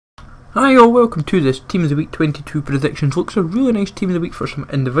Hi all, welcome to this Team of the Week 22 predictions. Looks a really nice Team of the Week for some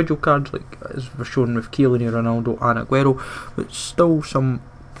individual cards, like as we're shown with Chiellini, Ronaldo and Aguero, but still some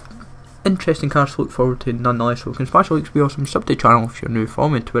interesting cards to look forward to nonetheless. So we can smash the likes, be awesome, sub to the channel if you're new, follow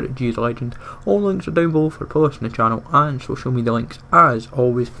me on Twitter at GSLegend. All links are down below for playlists on the channel and social media links as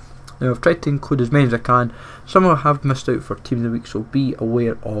always. Now I've tried to include as many as I can. Some I have missed out for Team of the Week, so be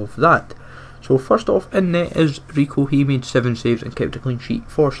aware of that. So first off in net is Rico. He made 7 saves and kept a clean sheet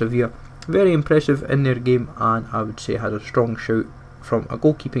for Sevilla. Very impressive in their game, and I would say has a strong shout from a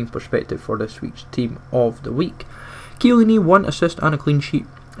goalkeeping perspective for this week's Team of the Week. Chiellini, 1 assist and a clean sheet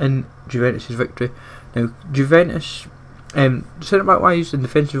in Juventus' victory. Now Juventus, centre back wise and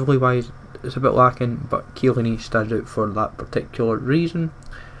defensively wise, it's a bit lacking, but Chiellini stands out for that particular reason.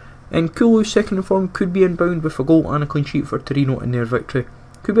 And Kulu's second in form could be inbound with a goal and a clean sheet for Torino in their victory.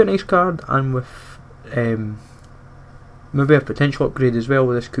 Could be a nice card, and with maybe a potential upgrade as well.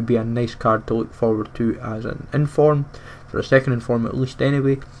 This could be a nice card to look forward to as an inform, for a second inform at least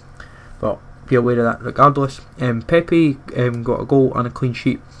anyway, but be aware of that regardless. Pepe got a goal and a clean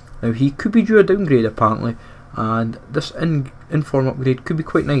sheet. Now he could be due a downgrade apparently, and this inform upgrade could be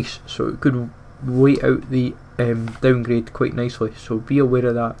quite nice, so it could wait out the downgrade quite nicely, so be aware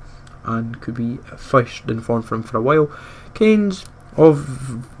of that, and could be a first inform for him for a while. Kane's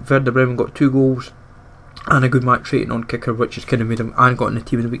of Werder Bremen got 2 goals and a good match rating on kicker, which has kind of made him, and got in the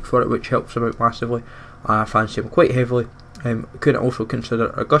Team of the Week for it, which helps him out massively. I fancy him quite heavily. Could also consider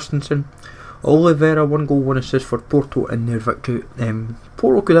Augustinson. Oliveira, 1 goal, 1 assist for Porto in their victory.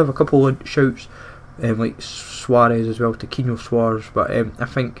 Porto could have a couple of shouts, like Suarez as well, Tiquinho Suarez, but I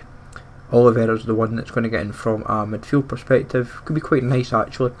think Oliveira's the one that's going to get in from a midfield perspective. Could be quite nice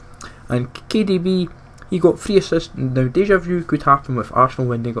actually. And KDB, he got 3 assists. Now deja vu could happen with Arsenal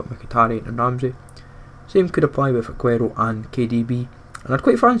when they got Mkhitaryan and Ramsey. Same could apply with Aguero and KDB, and I'd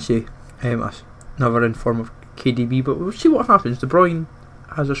quite fancy another inform of KDB, but we'll see what happens. De Bruyne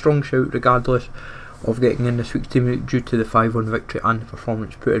has a strong shout regardless of getting in this week's team due to the 5-1 victory and the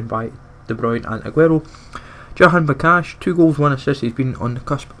performance put in by De Bruyne and Aguero. Jahan Bakash, 2 goals, 1 assist. He's been on the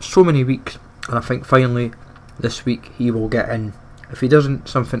cusp so many weeks, and I think finally this week he will get in. If he doesn't,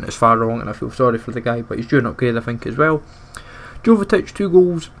 something is far wrong, and I feel sorry for the guy, but he's due an upgrade I think as well. Jovetic, 2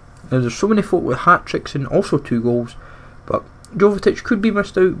 goals. Now there's so many folk with hat-tricks and also 2 goals, but Jovetic could be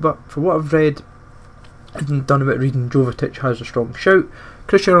missed out, but for what I've read and done a bit of reading, Jovetic has a strong shout.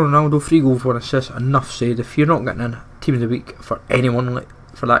 Cristiano Ronaldo, 3 goals, 1 assist, enough said. If you're not getting a Team of the Week for anyone like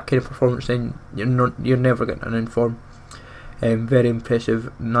for that kind of performance, then you're never getting an inform. Very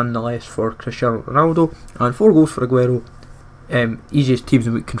impressive nonetheless for Cristiano Ronaldo, and 4 goals for Aguero. Easiest Team of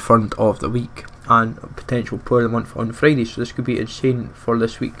the Week confirmed of the week, and a potential player of the month on Friday, so this could be insane for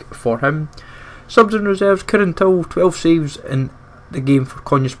this week for him. Subs and reserves, Kieran Till, 12 saves in the game for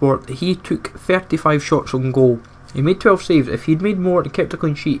Konyaspor. He took 35 shots on goal. He made 12 saves. If he'd made more and kept a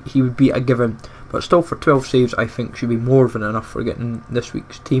clean sheet, he would be a given, but still for 12 saves I think should be more than enough for getting this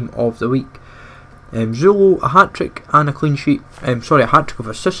week's Team of the Week. Zulu, a hat-trick and a clean sheet. Sorry, a hat-trick of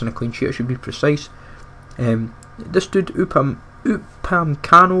assists and a clean sheet, I should be precise. This dude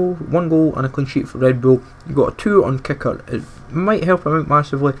Upamecano, 1 goal and a clean sheet for Red Bull. He got a 2 on kicker. It might help him out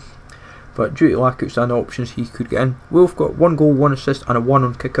massively, but due to lack of outstanding options he could get in. Wolf got 1 goal, 1 assist and a 1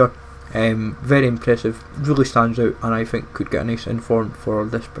 on kicker. Very impressive, really stands out, and I think could get a nice inform for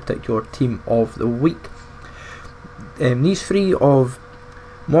this particular Team of the Week. These 3 of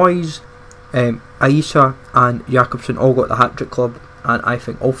Moyes, Aissa and Jakobsen all got the hat-trick club, and I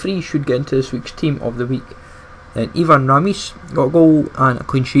think all 3 should get into this week's Team of the Week. Then Ivan Ramis got a goal and a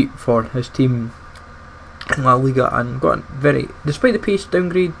clean sheet for his team in La Liga, and got very, despite the pace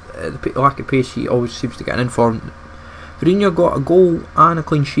downgrade, the lack of pace, he always seems to get an inform. Mourinho got a goal and a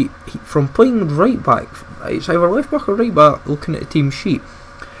clean sheet from playing right back. It's either left back or right back looking at the team sheet,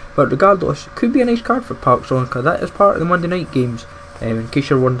 but regardless, it could be a nice card for Park Sonica. That is part of the Monday night games, in case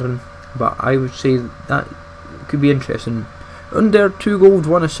you're wondering, but I would say that could be interesting. Under 2 goals,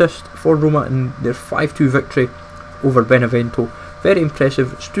 1 assist for Roma in their 5-2 victory over Benevento. Very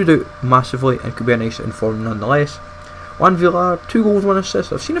impressive, stood out massively, and could be a nice inform nonetheless. Juan Villar, 2 goals, 1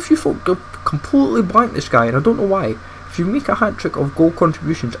 assist. I've seen a few folk go completely blank this guy, and I don't know why. If you make a hat-trick of goal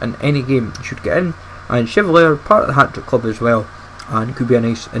contributions in any game, you should get in. And Chevalier, part of the hat-trick club as well, and could be a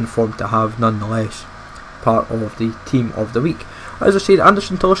nice inform to have nonetheless. Part of the Team of the Week. As I said,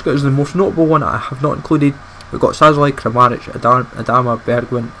 Anderson Talisca is the most notable one I have not included. We've got Sazlai, Kramaric, Adama,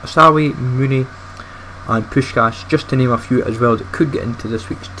 Bergwijn, Asawi, Muni and Puskás, just to name a few as well, that could get into this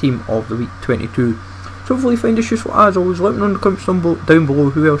week's Team of the Week 22. So hopefully you find this useful as always. Let me know in the comments down below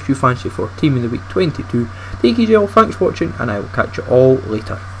who else you fancy for Team of the Week 22. Take it easy all, thanks for watching, and I will catch you all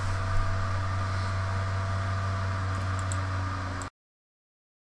later.